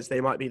best players.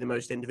 They might be the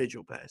most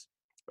individual players.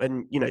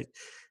 And,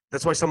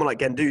 that's why someone like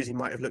Guendouzi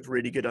might have looked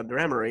really good under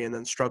Emery and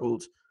then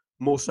struggled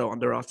more so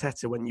under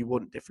Arteta when you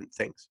want different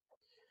things.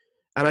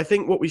 And I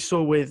think what we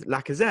saw with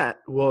Lacazette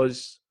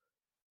was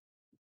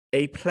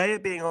a player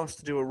being asked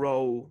to do a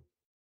role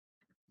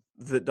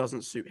that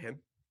doesn't suit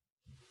him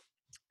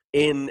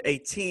in a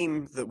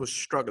team that was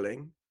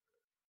struggling,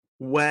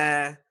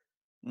 where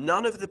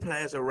none of the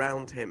players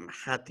around him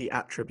had the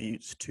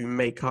attributes to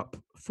make up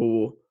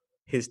for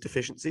his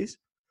deficiencies.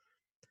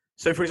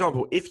 So, for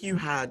example, if you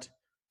had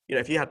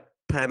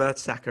Per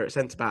Mertesacker at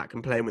centre-back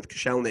and playing with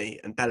Koscielny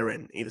and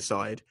Bellerin either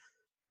side,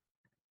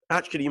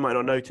 actually you might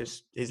not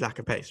notice his lack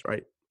of pace,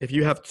 right? If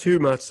you have 2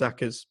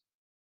 Mertesackers,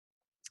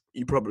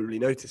 you probably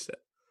notice it.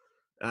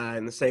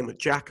 And the same with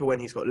Xhaka when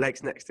he's got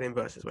legs next to him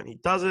versus when he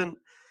doesn't.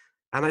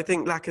 And I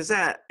think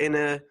Lacazette in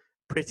a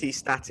pretty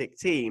static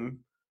team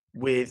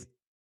with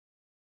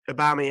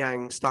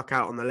Aubameyang stuck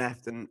out on the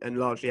left and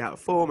largely out of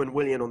form, and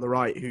Willian on the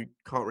right who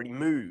can't really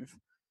move,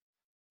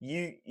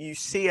 you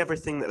see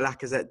everything that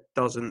Lacazette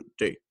doesn't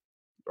do,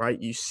 right?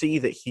 You see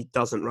that he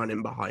doesn't run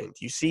in behind.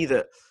 You see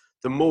that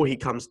the more he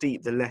comes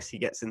deep, the less he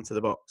gets into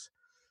the box.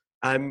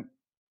 And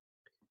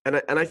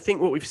I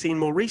think what we've seen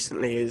more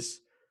recently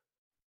is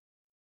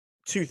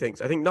 2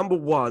 things. I think number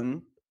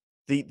one,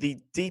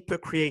 the deeper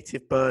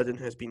creative burden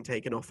has been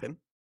taken off him.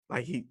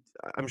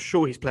 I'm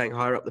sure he's playing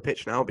higher up the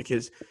pitch now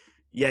because,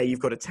 yeah, you've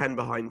got a 10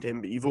 behind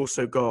him, but you've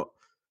also got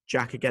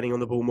Xhaka getting on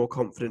the ball more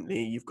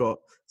confidently. You've got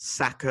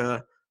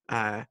Saka,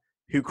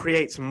 who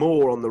creates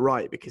more on the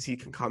right because he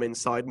can come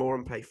inside more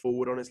and play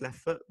forward on his left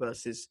foot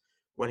versus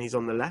when he's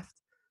on the left.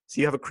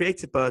 So you have a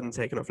creative burden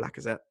taken off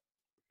Lacazette.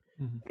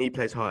 Mm-hmm. He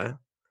plays higher.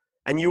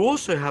 And you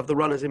also have the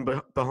runners in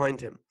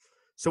behind him.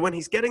 So when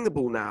he's getting the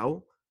ball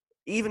now,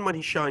 even when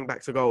he's showing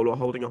back to goal or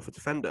holding off a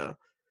defender,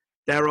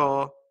 there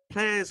are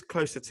players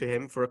closer to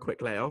him for a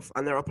quick layoff,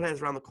 and there are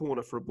players around the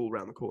corner for a ball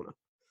around the corner.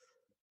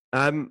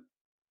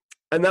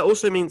 And that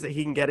also means that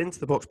he can get into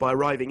the box by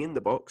arriving in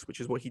the box, which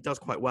is what he does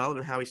quite well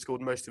and how he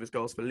scored most of his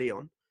goals for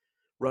Lyon,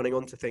 running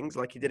onto things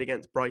like he did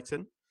against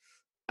Brighton,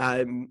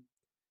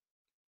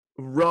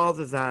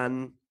 rather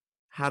than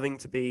having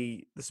to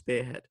be the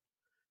spearhead.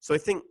 So I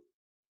think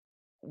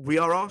we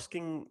are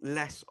asking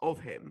less of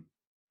him,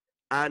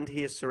 and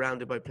he is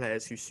surrounded by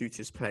players who suit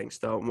his playing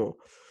style more.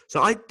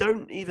 So I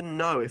don't even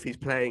know if he's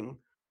playing,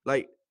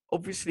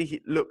 obviously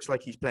he looks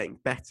like he's playing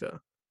better,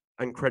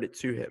 and credit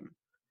to him.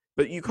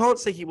 But you can't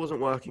say he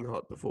wasn't working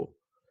hard before.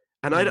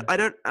 And I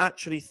don't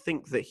actually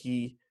think that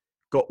he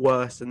got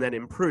worse and then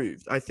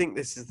improved. I think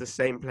this is the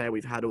same player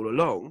we've had all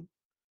along.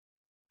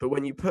 But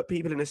when you put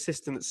people in a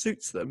system that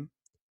suits them,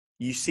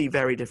 you see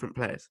very different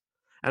players.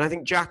 And I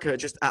think Xhaka,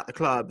 just at the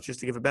club, just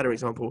to give a better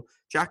example,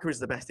 Xhaka is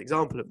the best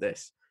example of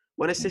this.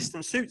 When a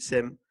system suits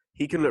him,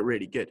 he can look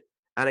really good.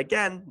 And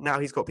again, now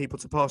he's got people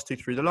to pass to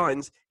through the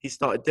lines. He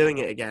started doing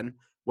it again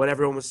when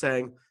everyone was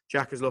saying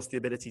Xhaka's lost the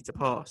ability to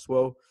pass.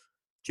 Well,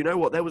 do you know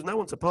what? There was no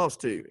one to pass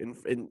to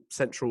in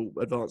central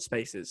advanced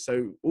spaces.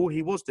 So all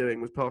he was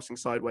doing was passing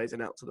sideways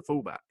and out to the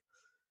fullback.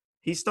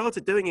 He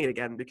started doing it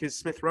again because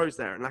Smith Rowe's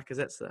there and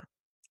Lacazette's there.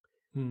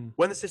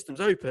 When the system's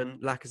open,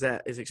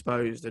 Lacazette is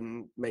exposed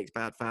and makes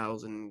bad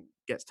fouls and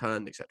gets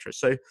turned, etc.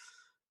 So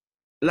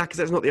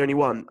Lacazette's not the only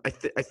one. I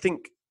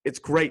think it's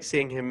great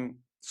seeing him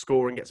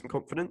score and get some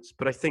confidence,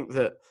 but I think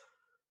that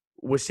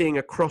we're seeing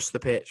across the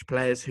pitch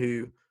players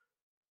who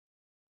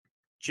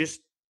just,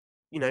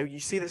 you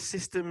see that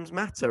systems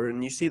matter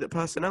and you see that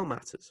personnel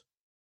matters.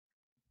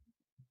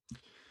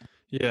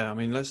 Yeah, I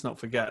mean, let's not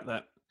forget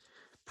that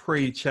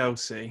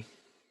pre-Chelsea,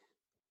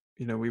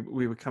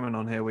 we were coming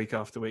on here week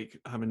after week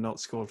having not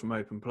scored from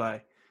open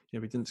play. We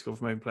didn't score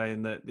from open play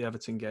in the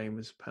Everton game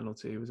was a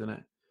penalty, wasn't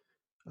it?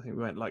 I think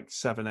we went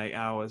 7-8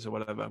 hours or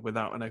whatever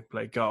without an open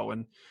play goal.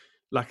 And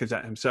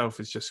Lacazette himself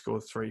has just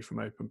scored 3 from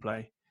open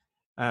play.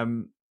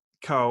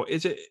 Carl,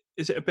 is it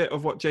a bit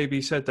of what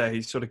JB said there?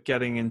 He's sort of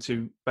getting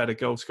into better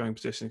goal scoring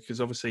positions because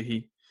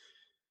obviously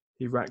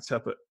he racked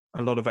up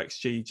a lot of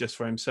XG just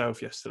for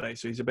himself yesterday.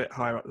 So he's a bit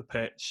higher up the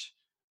pitch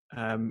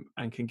and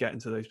can get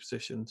into those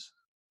positions.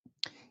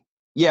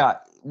 Yeah,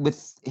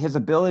 with his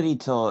ability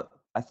to,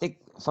 I think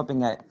something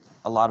that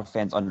a lot of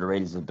fans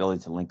underrate is his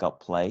ability to link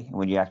up play.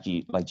 When you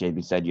actually, like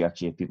JB said, you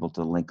actually have people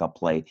to link up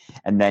play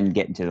and then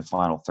get into the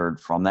final third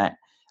from that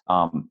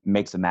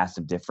makes a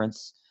massive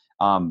difference.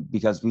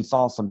 Because we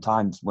saw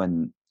sometimes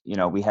when,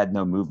 we had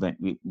no movement,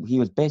 he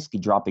was basically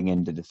dropping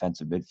into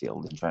defensive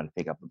midfield and trying to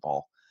pick up the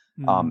ball.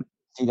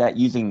 See that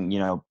using,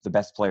 the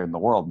best player in the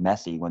world,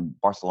 Messi, when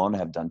Barcelona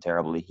have done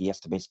terribly, he has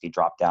to basically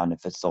drop down and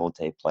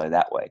facilitate play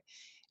that way.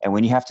 And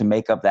when you have to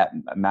make up that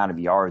amount of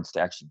yards to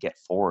actually get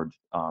forward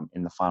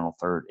in the final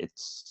third,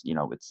 it's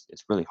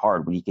really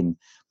hard when he can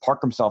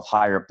park himself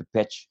higher up the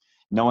pitch,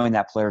 knowing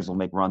that players will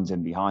make runs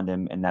in behind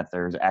him and that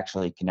there's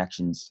actually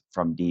connections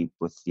from deep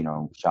with,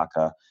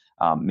 Xhaka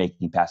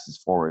making passes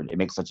forward. It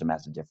makes such a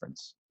massive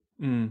difference.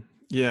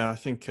 Yeah, I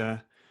think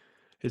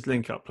his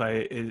link-up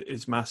play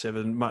is massive,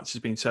 and much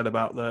has been said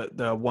about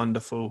the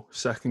wonderful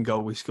second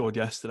goal we scored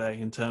yesterday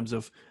in terms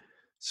of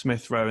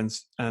Smith Rowe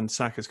and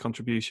Saka's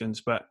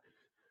contributions. But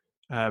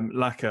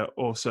Laka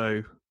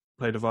also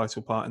played a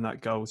vital part in that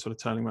goal, sort of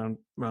turning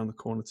around the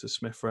corner to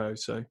Smith Rowe.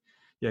 So,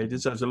 yeah, he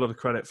deserves a lot of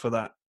credit for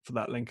that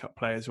link-up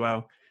play as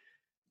well.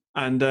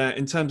 And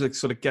in terms of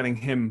sort of getting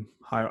him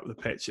higher up the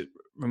pitch, it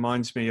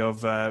reminds me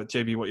of,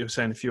 JB, what you were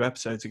saying a few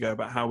episodes ago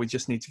about how we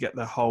just need to get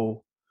the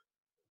whole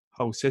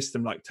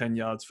system 10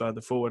 yards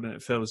further forward. And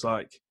it feels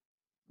like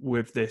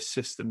with this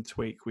system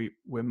tweak,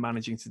 we're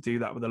managing to do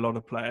that with a lot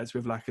of players,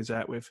 with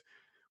Lacazette,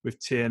 with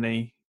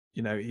Tierney.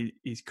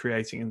 He's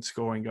creating and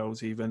scoring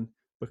goals even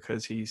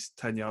because he's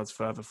 10 yards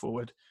further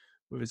forward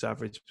with his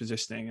average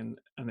positioning,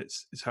 and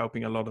it's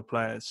helping a lot of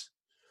players.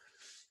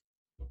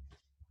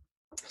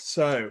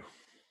 So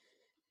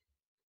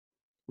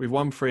we've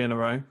won 3 in a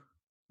row.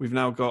 We've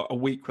now got a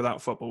week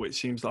without football, which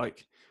seems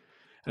like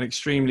an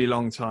extremely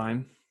long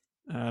time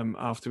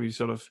after we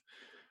sort of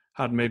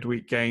had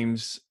midweek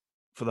games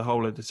for the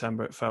whole of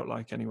December, it felt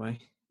like anyway.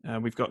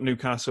 We've got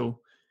Newcastle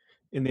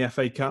in the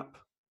FA Cup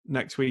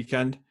next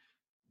weekend.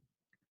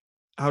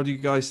 How do you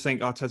guys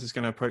think Arteta's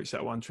going to approach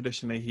that one?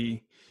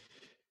 Traditionally,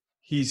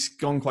 he's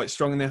gone quite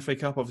strong in the FA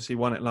Cup. Obviously,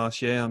 won it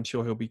last year. I'm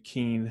sure he'll be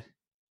keen,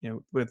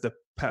 with the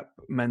Pep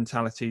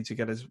mentality to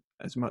get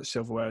as much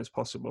silverware as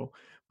possible.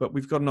 But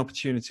we've got an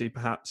opportunity,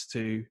 perhaps,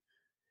 to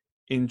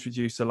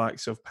introduce the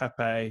likes of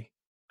Pepe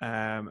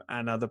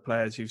and other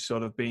players who've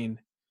sort of been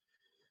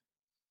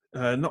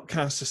not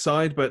cast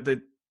aside, but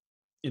the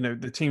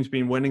team's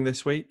been winning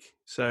this week,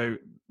 so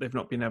they've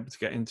not been able to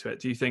get into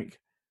it. Do you think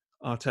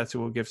Arteta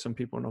will give some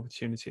people an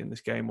opportunity in this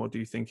game, or do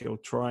you think he'll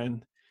try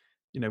and,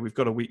 we've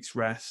got a week's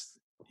rest,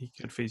 he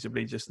could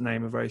feasibly just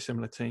name a very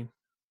similar team?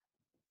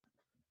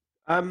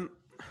 I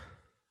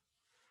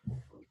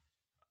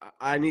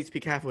need to be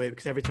careful here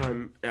because every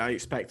time I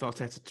expect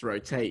Arteta to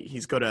rotate,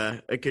 he's got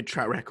a good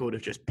track record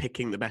of just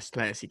picking the best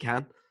players he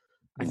can.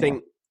 I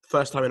think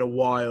first time in a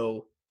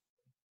while,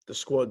 the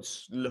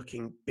squad's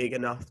looking big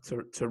enough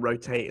to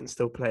rotate and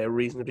still play a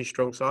reasonably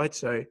strong side.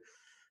 So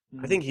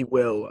I think he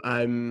will.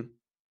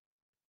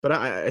 But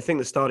I think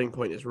the starting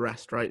point is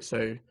rest, right?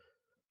 So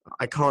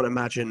I can't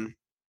imagine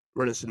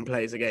Runarsson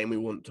plays a game we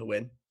want to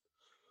win.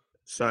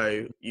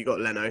 So you got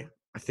Leno.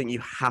 I think you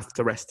have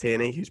to rest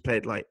Tierney, who's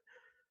played like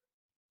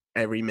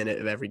every minute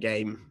of every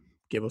game,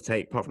 give or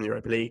take, apart from the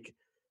Europa League.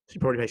 So you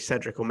probably play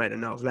Cedric or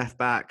Maitland-Niles left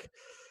back.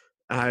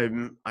 I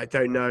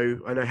don't know.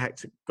 I know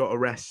Hector got a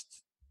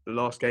rest the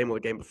last game or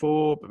the game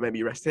before, but maybe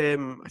you rest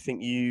him. I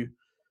think you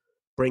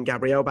bring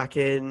Gabriel back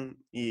in.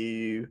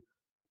 You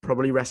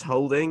probably rest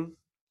Holding.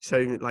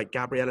 So like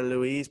Gabriel and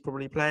Luiz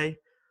probably play.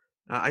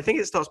 I think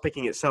it starts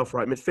picking itself,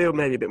 right? Midfield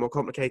maybe a bit more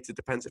complicated.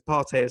 Depends if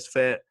Partey is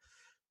fit.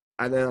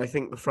 And then I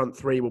think the front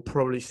three will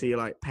probably see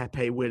like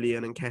Pepe,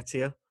 Willian and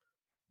Nketiah,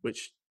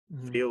 which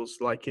feels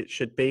like it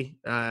should be.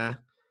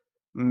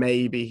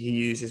 Maybe he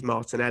uses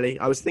Martinelli.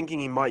 I was thinking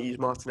he might use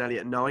Martinelli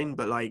at 9,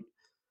 but like,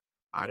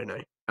 I don't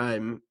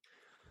know.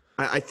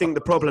 I think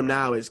the problem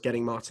now is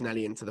getting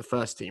Martinelli into the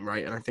first team,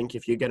 right? And I think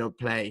if you're going to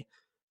play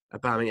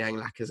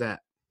Aubameyang, Lacazette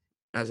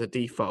as a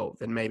default,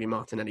 then maybe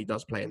Martinelli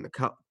does play in the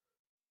cup.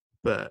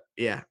 But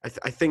yeah,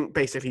 I think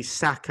basically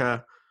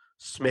Saka,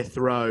 Smith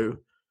Rowe,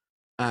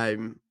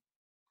 and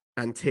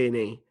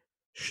Tierney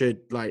should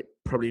like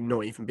probably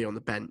not even be on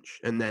the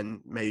bench, and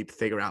then maybe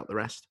figure out the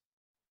rest.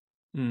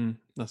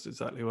 That's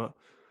exactly what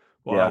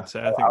I'd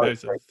say. I think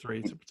those are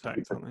three to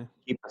protect, aren't they?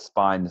 Keep the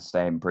spine the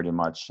same pretty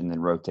much, and then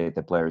rotate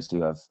the players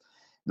who have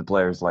the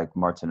players like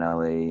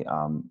Martinelli,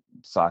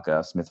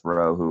 Saka, Smith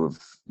Rowe, who have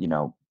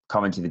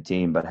come into the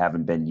team but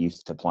haven't been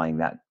used to playing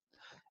that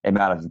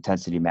amount of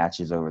intensity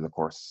matches over the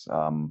course.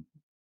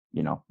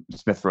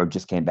 Smith Rowe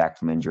just came back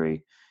from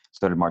injury,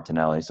 so did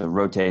Martinelli. So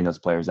rotating those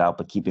players out,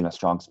 but keeping a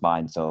strong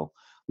spine so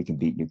we can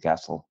beat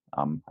Newcastle,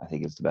 I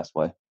think is the best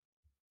way.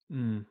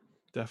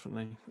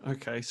 Definitely.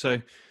 Okay,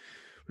 so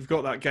we've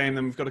got that game,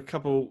 then we've got a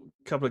couple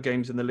of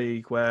games in the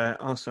league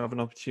where Arsenal have an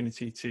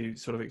opportunity to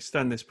sort of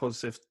extend this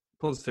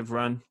positive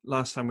run.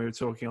 Last time we were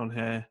talking on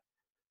here,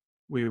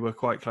 we were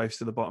quite close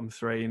to the bottom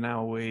three.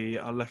 Now we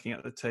are looking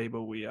at the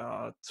table. We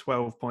are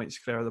 12 points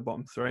clear of the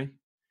bottom three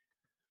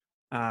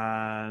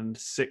and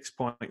 6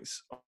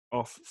 points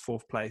off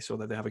fourth place,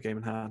 although they have a game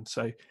in hand.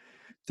 So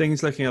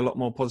things looking a lot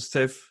more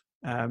positive.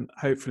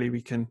 Hopefully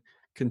we can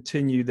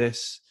continue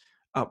this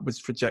upwards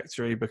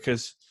trajectory,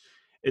 because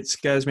it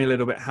scares me a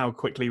little bit how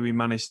quickly we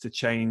managed to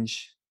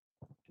change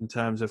in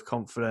terms of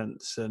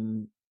confidence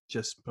and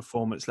just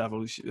performance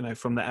levels.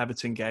 From the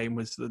Everton game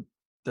was the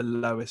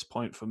lowest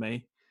point for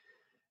me,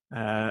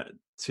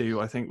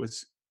 to I think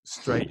was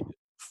straight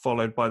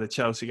followed by the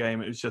Chelsea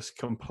game. It was just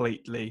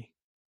completely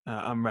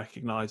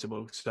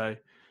unrecognisable. So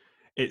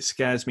it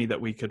scares me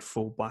that we could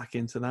fall back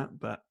into that,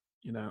 but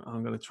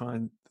I'm going to try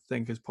and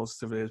think as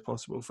positively as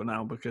possible for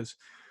now, because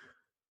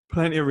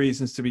plenty of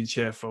reasons to be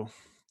cheerful.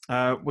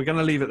 We're going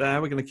to leave it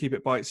there. We're going to keep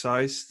it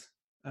bite-sized,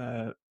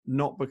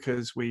 not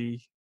because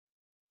we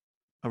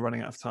are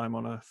running out of time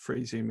on a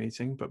free Zoom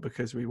meeting, but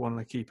because we want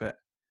to keep it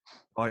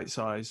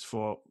bite-sized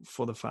for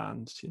the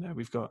fans.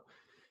 We've got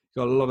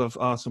a lot of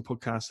Arsenal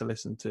podcasts to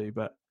listen to,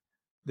 but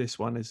this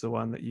one is the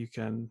one that you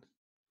can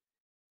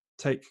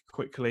take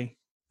quickly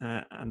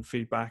and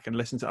feedback and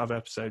listen to other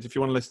episodes. If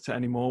you want to listen to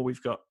any more,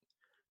 we've got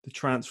the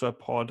Transfer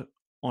Pod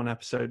on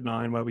episode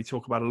 9, where we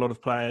talk about a lot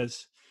of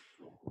players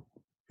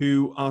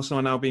who Arsenal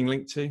are now being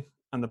linked to,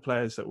 and the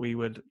players that we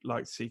would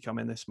like to see come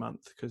in this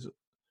month, because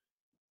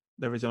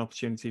there is an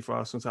opportunity for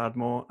Arsenal to add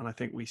more, and I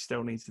think we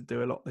still need to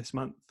do a lot this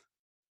month.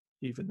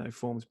 Even though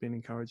form's been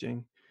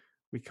encouraging,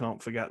 we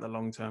can't forget the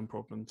long-term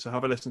problem. So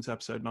have a listen to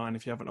episode 9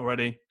 if you haven't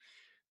already.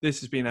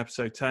 This has been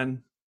episode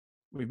 10.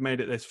 We've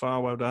made it this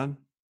far. Well done.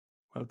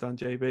 Well done,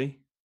 JB.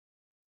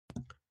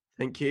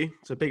 Thank you.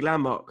 It's a big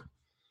landmark.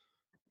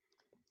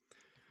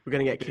 We're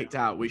going to get kicked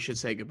out. We should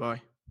say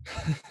goodbye.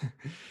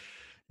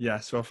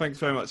 Yes. Well, thanks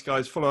very much,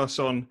 guys. Follow us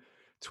on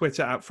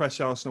Twitter at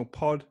Fresh Arsenal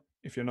Pod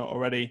if you're not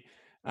already.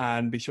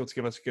 And be sure to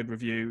give us a good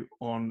review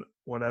on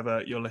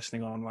whatever you're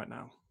listening on right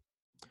now.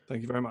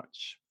 Thank you very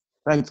much.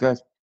 Thanks,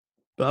 guys.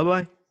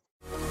 Bye-bye.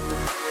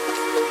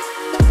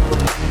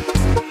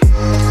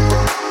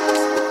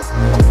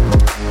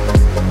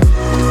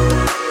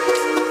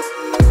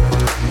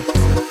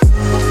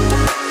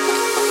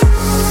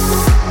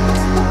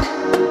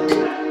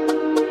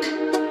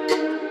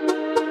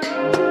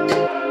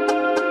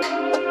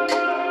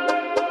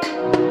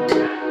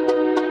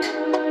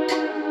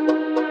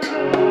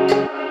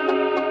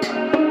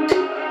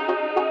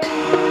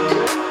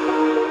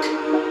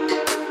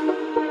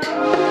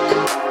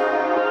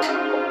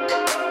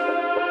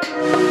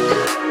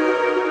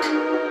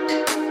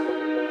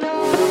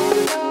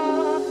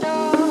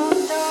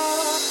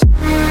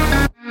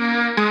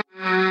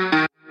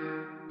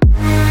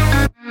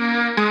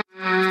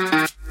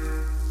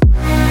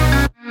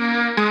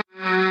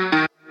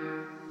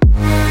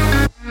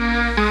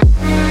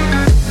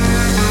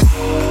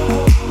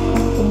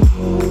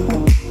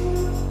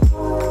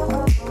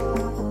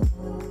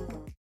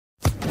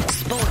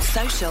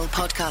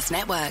 Podcast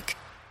Network.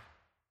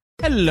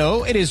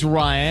 Hello, it is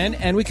Ryan,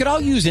 and we could all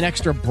use an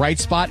extra bright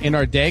spot in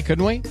our day,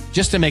 couldn't we?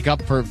 Just to make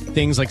up for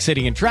things like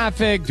sitting in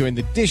traffic, doing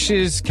the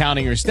dishes,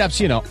 counting your steps,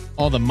 you know,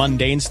 all the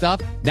mundane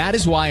stuff. That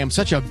is why I'm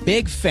such a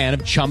big fan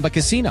of Chumba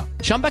Casino.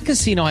 Chumba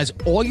Casino has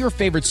all your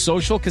favorite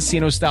social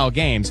casino-style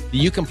games that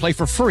you can play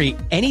for free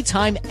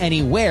anytime,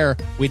 anywhere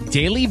with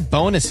daily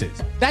bonuses.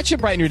 That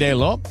should brighten your day a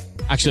little.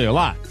 Actually, a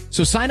lot.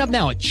 So sign up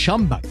now at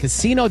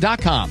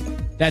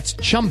ChumbaCasino.com. That's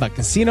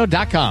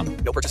ChumbaCasino.com.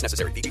 No purchase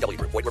necessary. VGW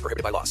Group. Void where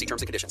prohibited by law. See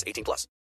terms and conditions. 18+.